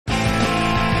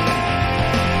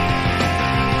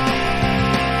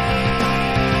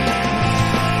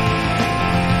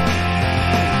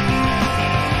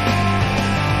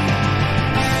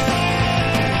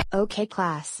Okay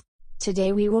class.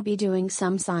 Today we will be doing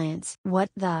some science. What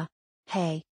the?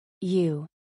 Hey. You.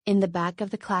 In the back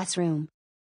of the classroom.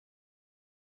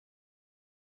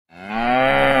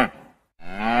 Oh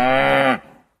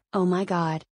my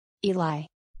god. Eli.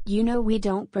 You know we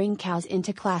don't bring cows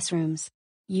into classrooms.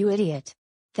 You idiot.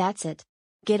 That's it.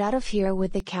 Get out of here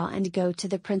with the cow and go to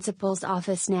the principal's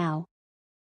office now.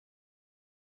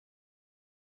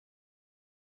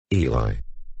 Eli.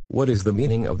 What is the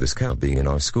meaning of this cow being in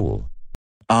our school?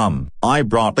 I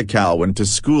brought the cow into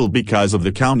school because of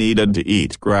the cow needed to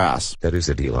eat grass. That is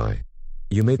it, Eli.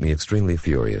 You made me extremely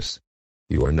furious.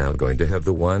 You are now going to have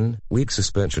the 1-week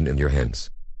suspension in your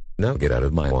hands. Now get out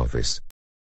of my office.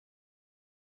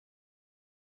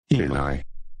 Eli.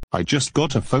 I just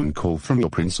got a phone call from your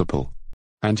principal.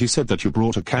 And he said that you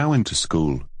brought a cow into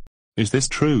school. Is this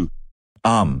true?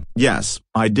 Yes,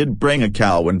 I did bring a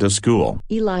cow into school.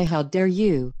 Eli, how dare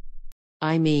you?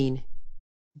 I mean,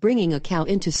 bringing a cow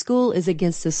into school is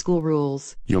against the school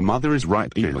rules. Your mother is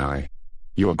right, Eli.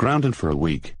 You are grounded for a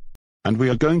week. And we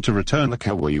are going to return the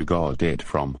cow where you got it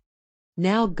from.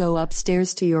 Now go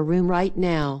upstairs to your room right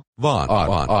now.